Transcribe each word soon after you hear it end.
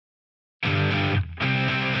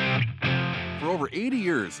over 80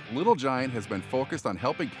 years, Little Giant has been focused on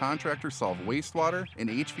helping contractors solve wastewater and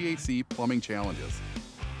HVAC plumbing challenges.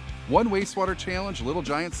 One wastewater challenge Little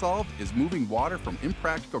Giant solved is moving water from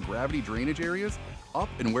impractical gravity drainage areas up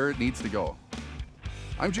and where it needs to go.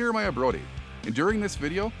 I'm Jeremiah Brody, and during this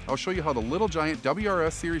video, I'll show you how the Little Giant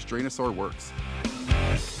WRS series Drainosaur works.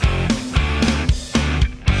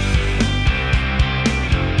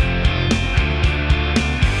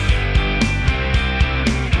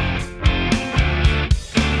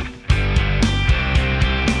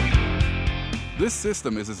 This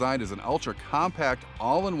system is designed as an ultra-compact,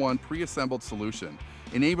 all-in-one pre-assembled solution,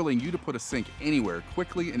 enabling you to put a sink anywhere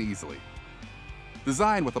quickly and easily.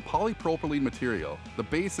 Designed with a polypropylene material, the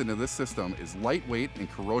basin in this system is lightweight and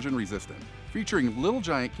corrosion-resistant. Featuring Little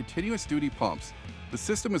Giant continuous duty pumps, the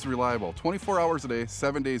system is reliable 24 hours a day,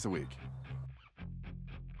 7 days a week.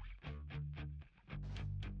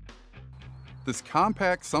 This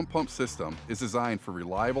compact sump pump system is designed for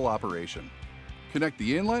reliable operation. Connect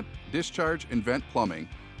the inlet, discharge, and vent plumbing,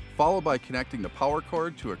 followed by connecting the power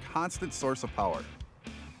cord to a constant source of power.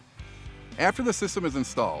 After the system is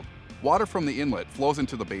installed, water from the inlet flows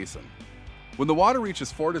into the basin. When the water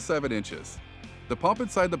reaches 4 to 7 inches, the pump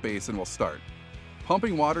inside the basin will start,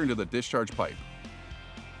 pumping water into the discharge pipe.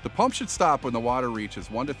 The pump should stop when the water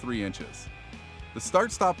reaches 1 to 3 inches. The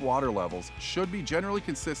start-stop water levels should be generally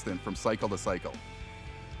consistent from cycle to cycle.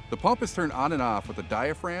 The pump is turned on and off with a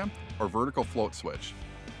diaphragm or vertical float switch.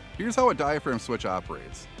 Here's how a diaphragm switch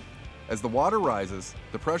operates. As the water rises,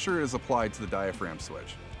 the pressure is applied to the diaphragm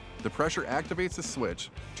switch. The pressure activates the switch,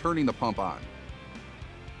 turning the pump on.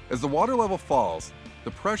 As the water level falls,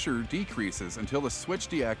 the pressure decreases until the switch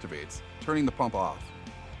deactivates, turning the pump off.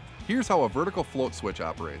 Here's how a vertical float switch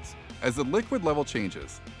operates. As the liquid level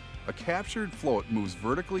changes, a captured float moves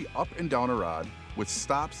vertically up and down a rod with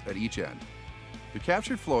stops at each end. The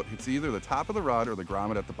captured float hits either the top of the rod or the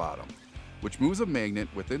grommet at the bottom, which moves a magnet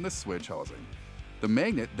within the switch housing. The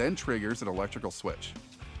magnet then triggers an electrical switch.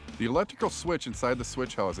 The electrical switch inside the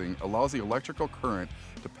switch housing allows the electrical current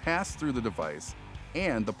to pass through the device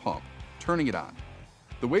and the pump, turning it on.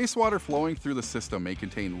 The wastewater flowing through the system may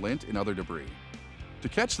contain lint and other debris. To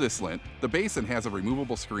catch this lint, the basin has a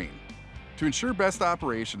removable screen. To ensure best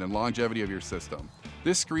operation and longevity of your system,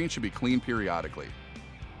 this screen should be cleaned periodically.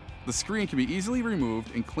 The screen can be easily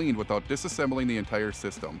removed and cleaned without disassembling the entire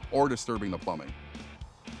system or disturbing the plumbing.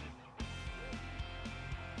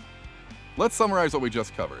 Let's summarize what we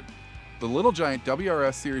just covered. The Little Giant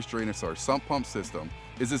WRS series Drainosaur Sump Pump System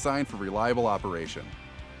is designed for reliable operation.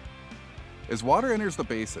 As water enters the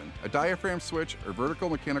basin, a diaphragm switch or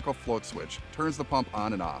vertical mechanical float switch turns the pump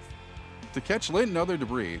on and off. To catch lint and other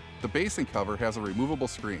debris, the basin cover has a removable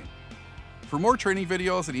screen. For more training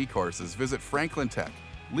videos and e-courses, visit Franklin Tech.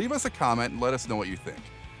 Leave us a comment and let us know what you think.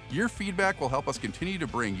 Your feedback will help us continue to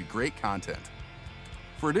bring you great content.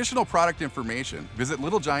 For additional product information, visit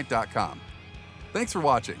littlegiant.com. Thanks for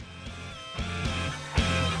watching.